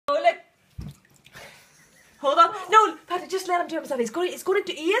Hold on. No, Patty, just let him do it himself. He is going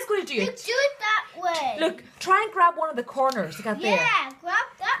to do it. You do it that way. Look, try and grab one of the corners to get there. Yeah, grab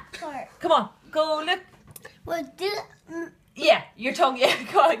that part. Come on, go, look. Well, do. Yeah, your tongue, yeah.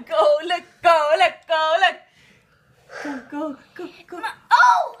 Go on, go, look, go, look, go, look. Go.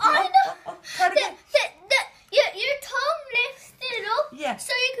 Oh, I know. Try to get. Your tongue lifts it up Yeah.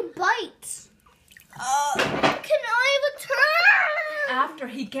 so you can bite. Can I have a turn? After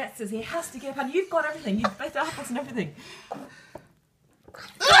he gets this, he has to get up. And you've got everything. You've got the apples and everything.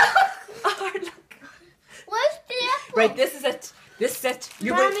 Oh, look. Where's the apple? Right, this is it.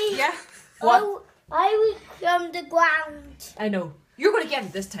 You're Mommy, going, yeah. What? I was from the ground. I know. You're going to get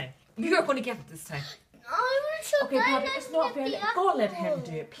it this time. You're going to get it this time. I want to Okay, Patty, it's not fair. Go and let him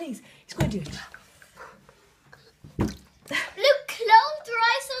do it, please. He's going to do it. Look, close your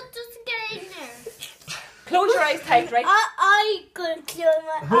eyes so it doesn't get in there. Close your eyes tight, right? I could close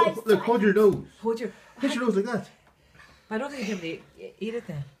my eyes. Look, hold your nose. Hold your... Push your nose like that. I don't think you can eat it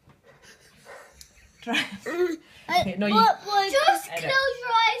then. Try. Okay, no, just close your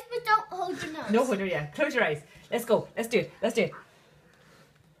eyes, but don't hold your nose. No, hold your, yeah. Close your eyes. Let's go. Let's do it.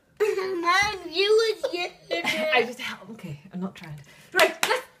 Mom, you was yesterday. I just help. Okay, I'm not trying. Right,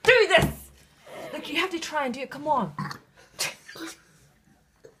 let's do this. Look, you have to try and do it. Come on.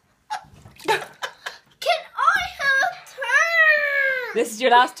 Can I have a turn? This is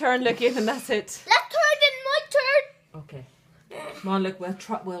your last turn, look, and that's it. Let's turn in my turn. Okay. Come on, look.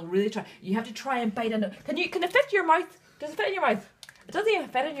 We'll really try. You have to try and bite into. Can it fit in your mouth? Does it fit in your mouth? It doesn't even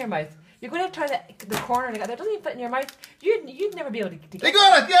fit in your mouth. You're going to have to try the corner like that. It doesn't even fit in your mouth. You'd never be able to get They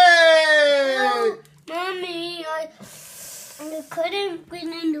got it! Yay! No, Mommy, I couldn't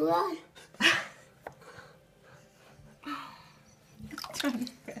bring in the one. Let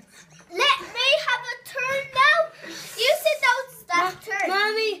me have a turn now. You said that was that turn.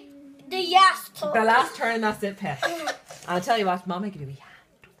 Mommy, the last turn. The last turn, and that's it, Pet. I'll tell you what, Mom, make it a wee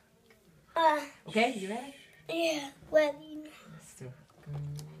hand. Okay, you ready? Yeah, well, you know. Let's do it.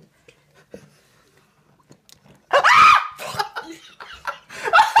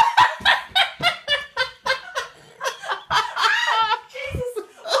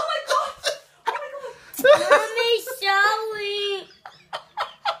 Mommy, sorry.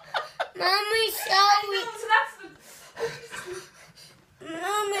 Mommy, sorry.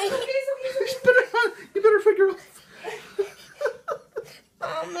 Mommy. You better figure out.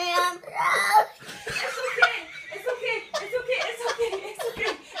 Mommy, I'm proud. It's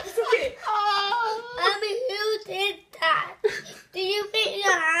okay. Mommy, who did that? Did you put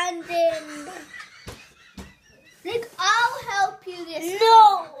your hand in? Look, I'll help you this time. No,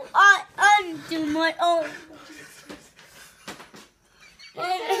 I'll do my own.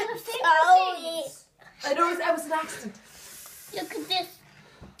 Sorry. I know it was an accident. Look at this.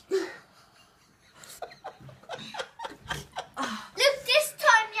 Look, this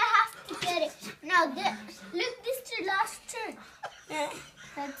time you have to get it. Now, look, this is your last turn.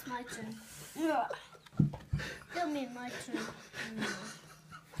 That's my turn. Give me my turn.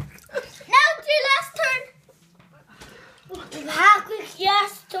 Now it's your last turn. Have quick,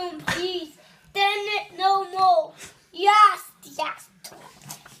 yes, turn, please. Then it no more. Yes.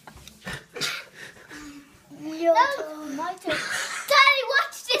 No, my turn. Daddy,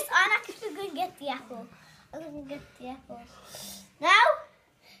 watch this. I'm actually going to get the apple. Now,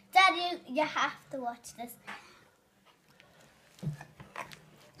 Daddy, you have to watch this.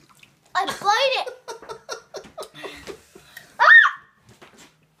 I bite it.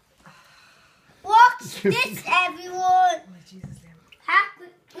 Watch this, everyone. Oh, Jesus, Have to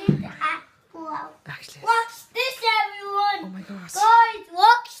get the apple out. actually. Watch this, everyone. Oh my gosh. Guys,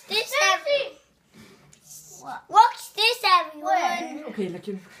 watch this, everyone. Watch this, everyone. Okay, look,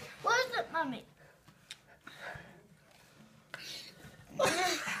 you. Where's it, Mommy?